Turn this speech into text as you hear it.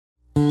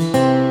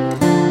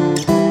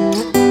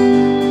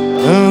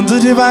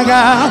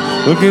devagar,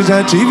 porque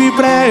já tive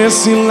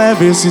pressa e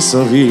leve esse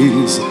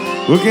sorriso,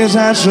 porque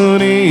já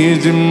chorei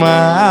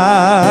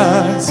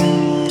demais.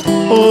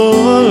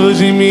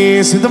 Hoje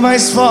me sinto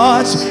mais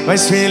forte,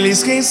 mais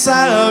feliz, quem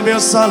sabe eu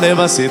só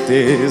levo a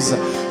certeza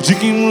de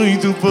que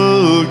muito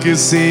pouco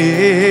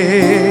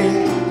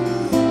sei,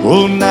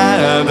 ou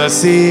nada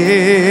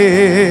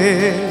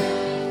sei.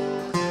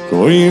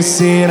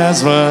 Conhecer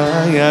as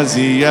manhas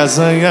e as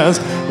anhas,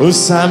 o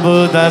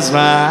sabor das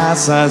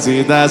massas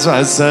e das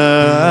maçãs.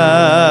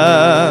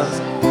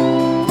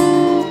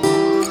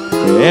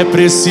 É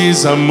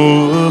preciso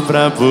amor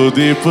pra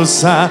poder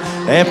pulsar,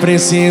 é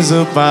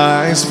preciso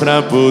paz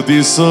pra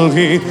poder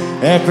sorrir,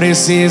 é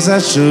preciso a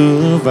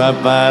chuva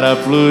para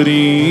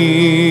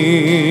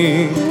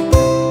florir.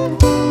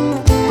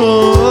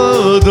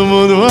 Todo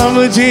mundo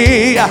ama o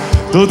dia,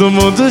 todo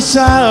mundo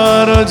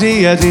chora, um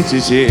dia a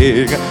gente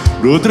chega,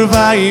 pro outro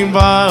vai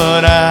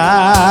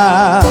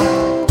embora.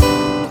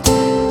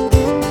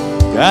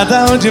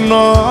 Cada um de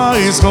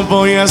nós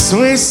compõe a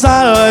sua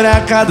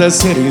história, cada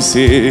ser em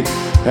si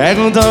é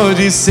um dom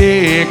de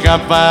ser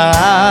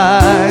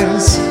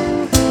capaz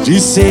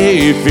de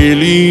ser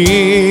feliz.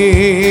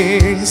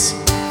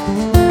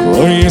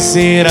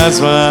 Conhecer as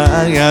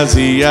manhas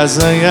e as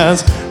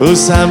anhas, o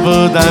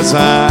sabor das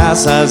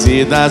massas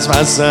e das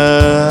maçãs.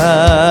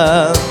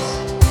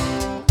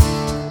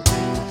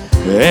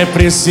 É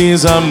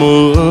preciso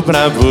amor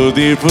pra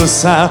poder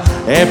pulsar,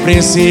 é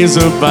preciso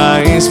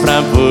paz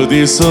pra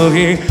poder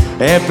sorrir,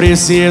 é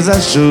preciso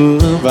a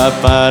chuva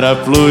para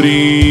florir.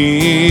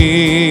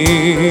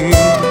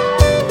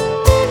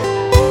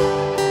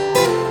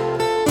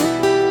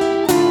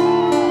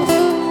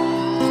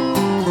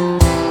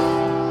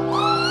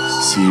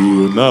 Se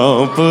eu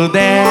não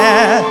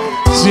puder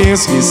te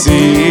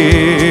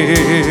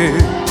esquecer,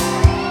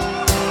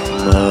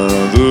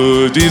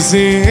 mando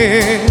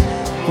dizer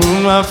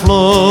uma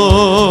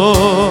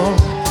flor,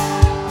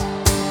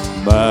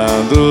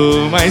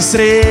 mando uma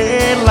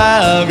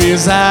estrela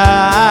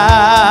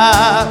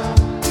avisar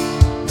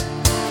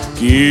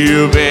que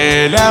o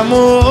velho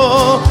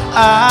amor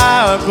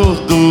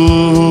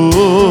acordou.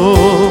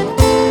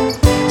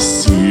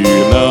 Se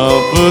não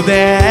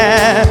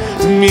puder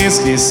me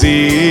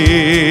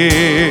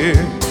esquecer,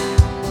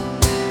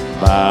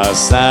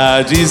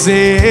 basta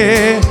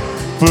dizer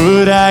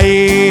por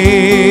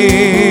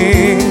aí.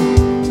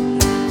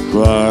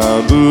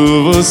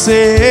 Quando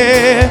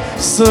você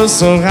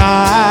sussurrar,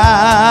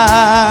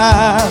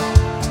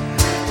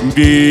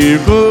 meu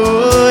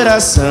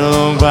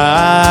coração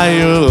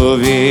vai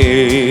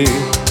ouvir.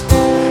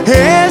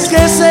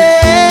 Esquecer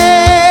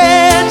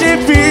é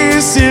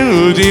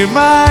difícil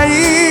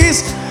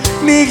demais,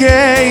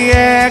 ninguém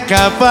é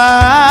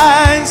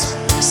capaz.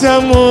 Se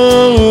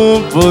amou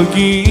um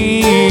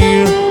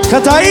pouquinho,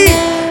 canta aí.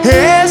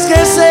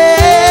 Esquecer.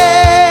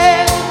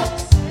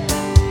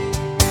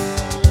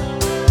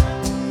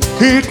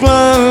 E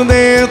quando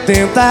eu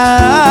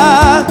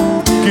tentar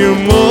que eu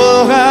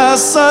morra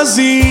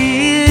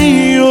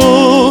sozinho,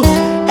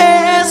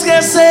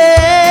 esquecer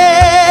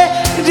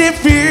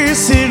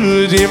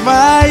difícil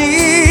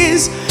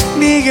demais,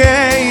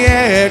 ninguém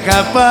é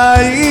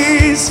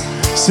capaz.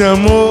 Se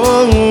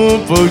amou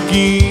um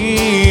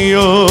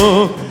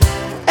pouquinho,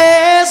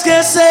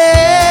 esquecer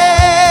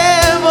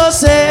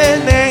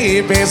você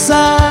nem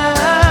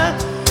pensar.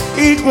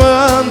 E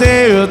quando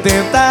eu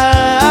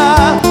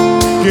tentar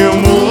que eu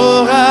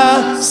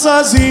morra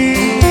sozinho.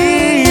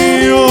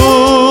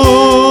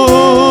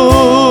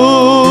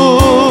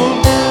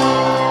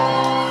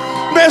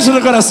 Beijo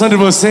no coração de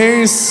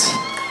vocês.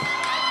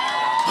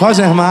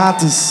 Rogger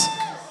Mattos.